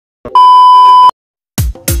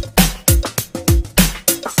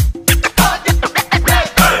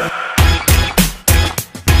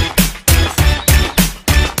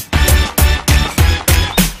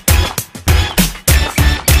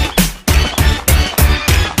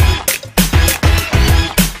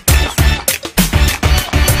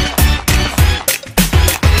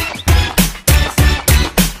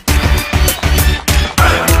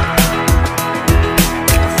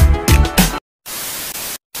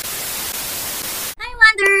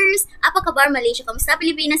viewers! Apa kabar Malaysia? Kamusta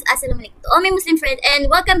Pilipinas? Assalamualaikum to all my Muslim friends,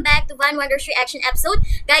 and welcome back to Van Wonders Reaction episode.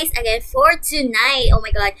 Guys, again for tonight, oh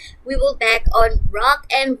my god, we will back on rock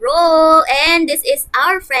and roll, and this is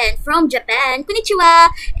our friend from Japan,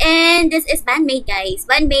 konnichiwa, and this is Band Maid, guys.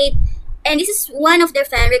 Band Maid, and this is one of their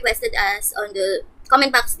fan requested us on the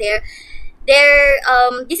comment box there.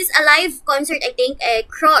 This is a live concert, I think, a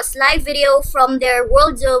cross live video from their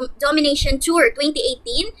World Domination Tour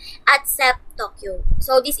 2018 at ZEPP Tokyo.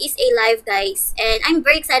 So this is a live, guys, and I'm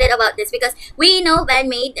very excited about this because we know Band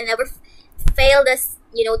Maid and never failed us,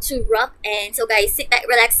 to rock. And so, guys, sit back,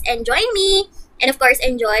 relax, and join me. And of course,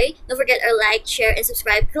 enjoy. Don't forget to like, share, and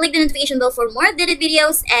subscribe. Click the notification bell for more updated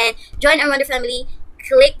videos and join our Wonder family.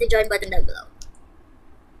 Click the join button down below.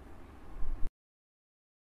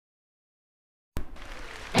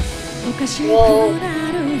 Whoa.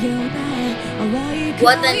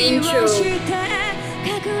 What an intro.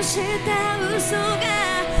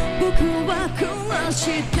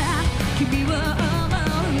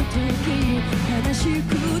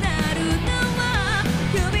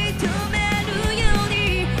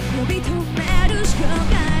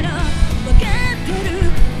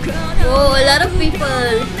 Whoa, a lot of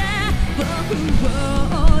people.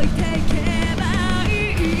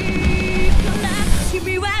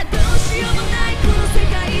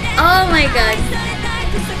 Oh my god.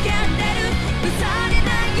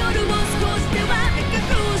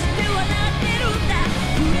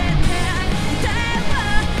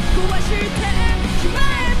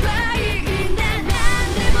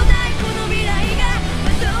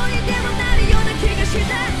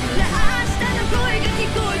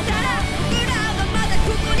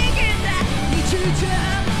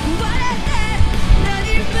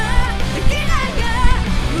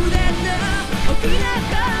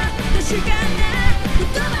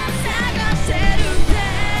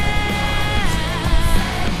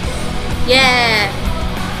 Yeah.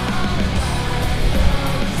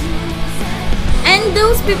 And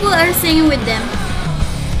those people are singing with them.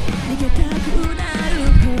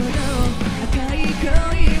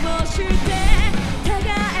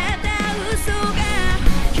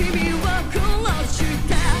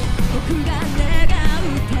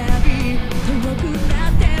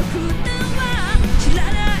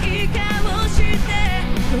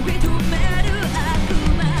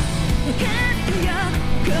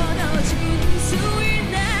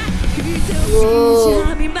 Whoa.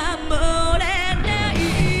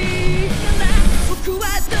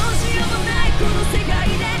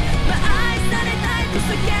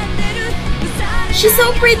 She's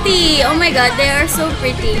so pretty. Oh my god, they are so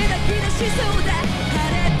pretty.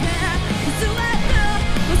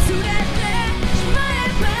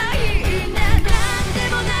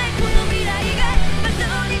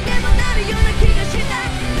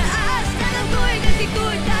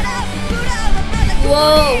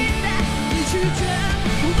 Whoa.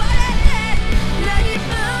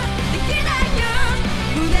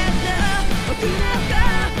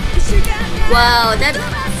 Wow, that's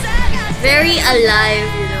very alive,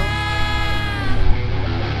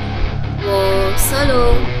 Whoa,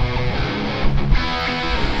 solo.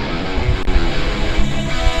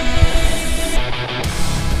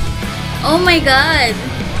 Oh my god.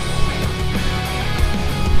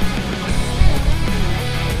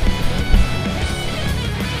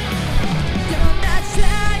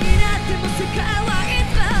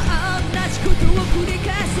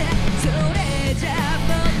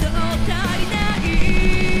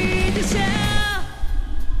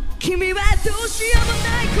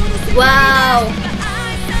 Wow.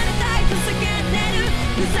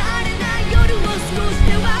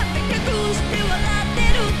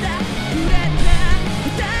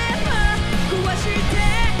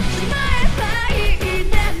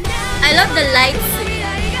 I love the lights.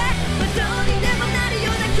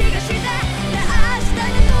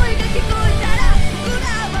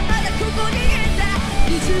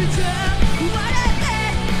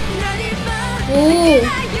 Ooh.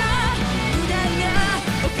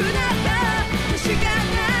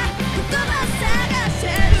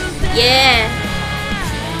 Yeah.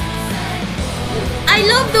 I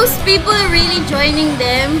love those people really joining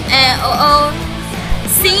them,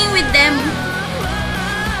 singing with them.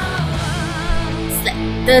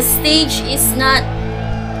 The stage is not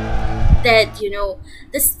dead,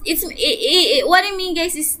 what I mean,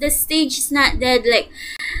 guys, is the stage is not dead. Like,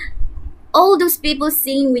 all those people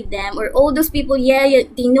singing with them, or all those people, they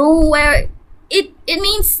know where it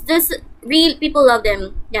means. This real people love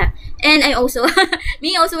them. Yeah. And I also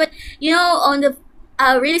me also, but on the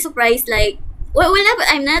really surprised, like, well,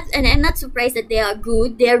 I'm not surprised that they are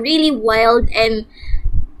good. They are really wild, and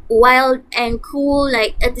wild and cool,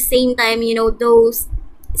 like at the same time, you know, those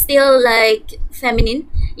still like feminine,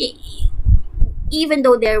 even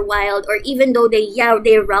though they're wild, or even though they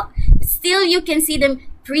rock, still you can see them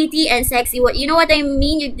pretty and sexy. What, you know what I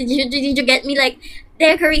mean? Did you get me? Like,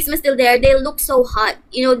 their charisma still there. They look so hot,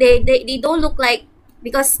 you know. They don't look like,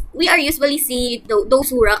 because we are usually see those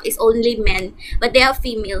who rock is only men, but they are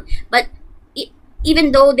female. But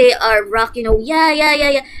even though they are rock, you know,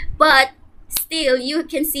 yeah, but still you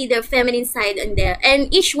can see their feminine side in there,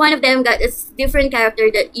 and each one of them got a different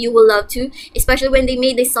character that you will love too, especially when they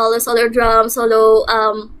made the solo drum, solo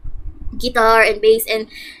guitar and bass, and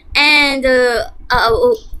the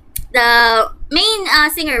main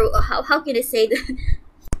singer, how can I say that?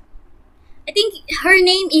 I think her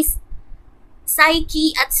name is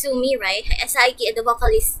Saiki Atsumi, right? Saiki, the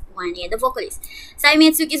vocalist one, yeah, the vocalist. Saimi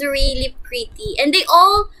Atsuki is really pretty, and they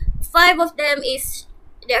all, five of them is,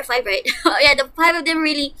 there are five, right? Yeah, the five of them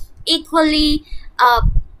really equally,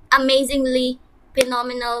 amazingly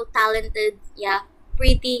phenomenal, talented, yeah,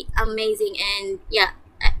 pretty, amazing, and yeah,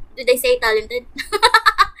 did they say talented?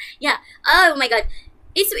 Yeah. Oh my God,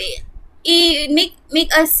 it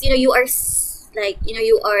make us, you know, you are like, you know,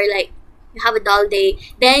 you are like, you have a dull day,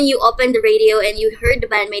 then you open the radio and you heard the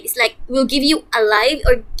Band Maid. It's like, will give you alive,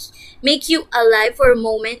 or make you alive for a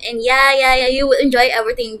moment, and yeah, you will enjoy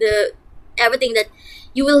everything that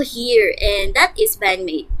you will hear, and that is Band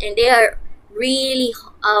Maid, and they are really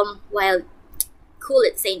wild, cool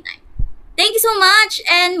at the same time. Thank you so much.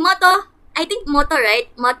 And motto, I think motto, right?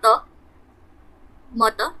 Motto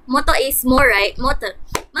is more, right? Motto.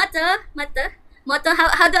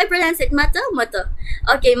 How do I pronounce it? Motto.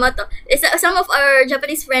 Okay, motto. Some of our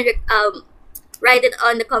Japanese friends write it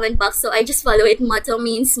on the comment box, so I just follow it. Motto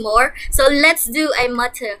means more. So let's do a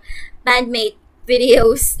motto Band Maid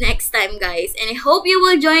videos next time, guys, and I hope you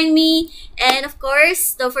will join me. And of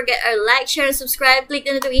course, don't forget our like, share, and subscribe. Click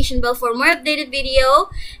the notification bell for more updated video,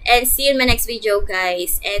 and see you in my next video,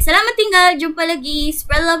 guys. And salamat tinggal, jumpa lagi,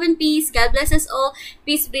 spread love and peace. God bless us all.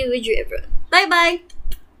 Peace be with you, everyone. Bye bye.